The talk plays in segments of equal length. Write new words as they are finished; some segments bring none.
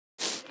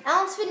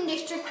Allansford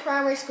District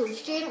Primary School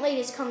Student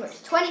Leaders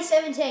Congress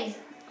 2017.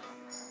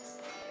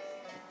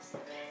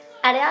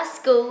 At our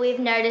school, we've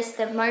noticed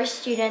that most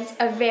students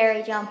are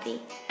very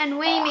jumpy. And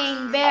we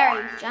mean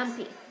very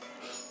jumpy.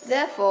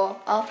 Therefore,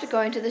 after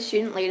going to the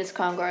Student Leaders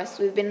Congress,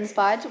 we've been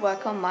inspired to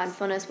work on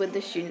mindfulness with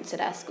the students at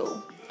our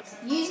school.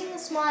 Using the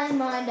Smiling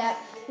Mind app,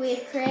 we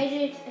have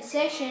created a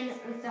session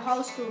with the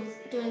whole school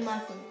doing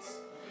mindfulness.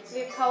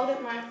 We've called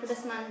it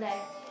Mindfulness Monday.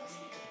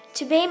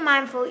 To be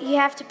mindful, you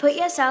have to put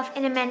yourself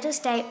in a mental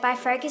state by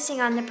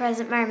focusing on the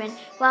present moment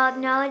while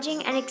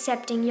acknowledging and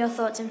accepting your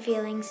thoughts and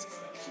feelings.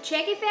 To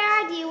check if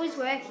our idea was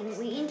working,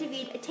 we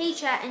interviewed a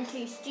teacher and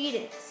 2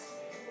 students.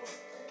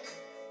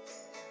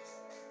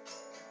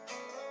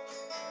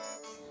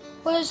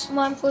 Was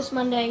Mindfulness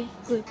Monday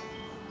good?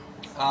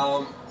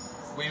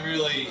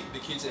 The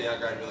kids in our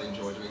grade really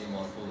enjoy doing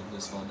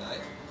Mindfulness Monday.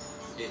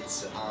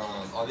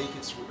 I think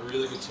it's a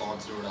really good time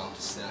to do it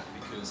after snack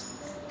because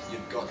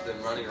you've got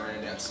them running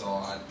around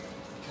outside,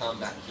 you come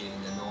back in,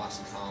 they're nice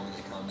and calm when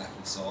they come back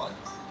inside.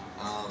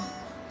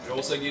 It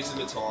also gives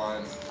them a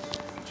time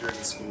during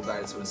the school day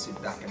to sort of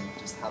sit back and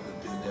just have a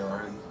bit of their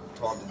own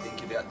time to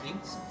think about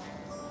things.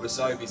 We're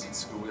so busy at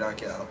school, we don't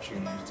get that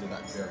opportunity to do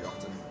that very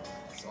often.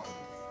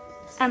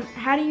 So.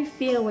 How do you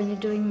feel when you're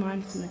doing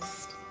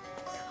mindfulness?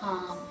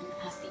 Calm and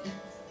happy.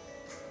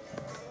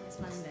 It's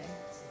Monday.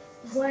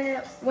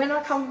 When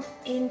I come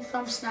in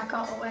from snack,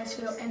 I always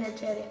feel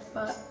energetic,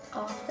 but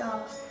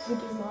after we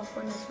do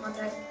Mindfulness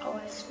Monday, I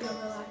always feel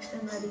relaxed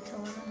and ready to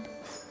learn.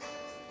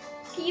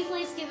 Can you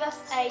please give us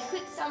a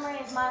quick summary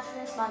of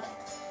Mindfulness Monday?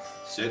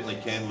 Certainly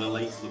can,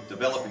 Lily. Look,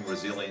 developing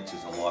resilience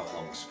is a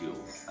lifelong skill.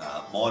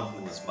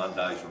 Mindfulness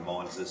Mondays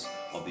reminds us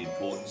of the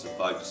importance of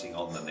focusing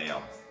on the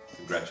now.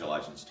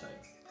 Congratulations, team.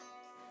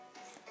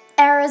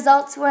 Our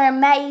results were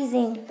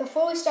amazing.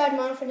 Before we started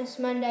Mindfulness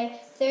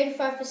Monday,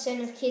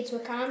 35% of kids were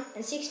calm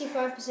and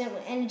 65%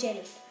 were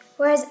energetic.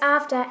 Whereas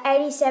after,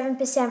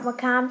 87% were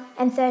calm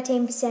and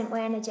 13% were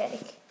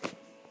energetic.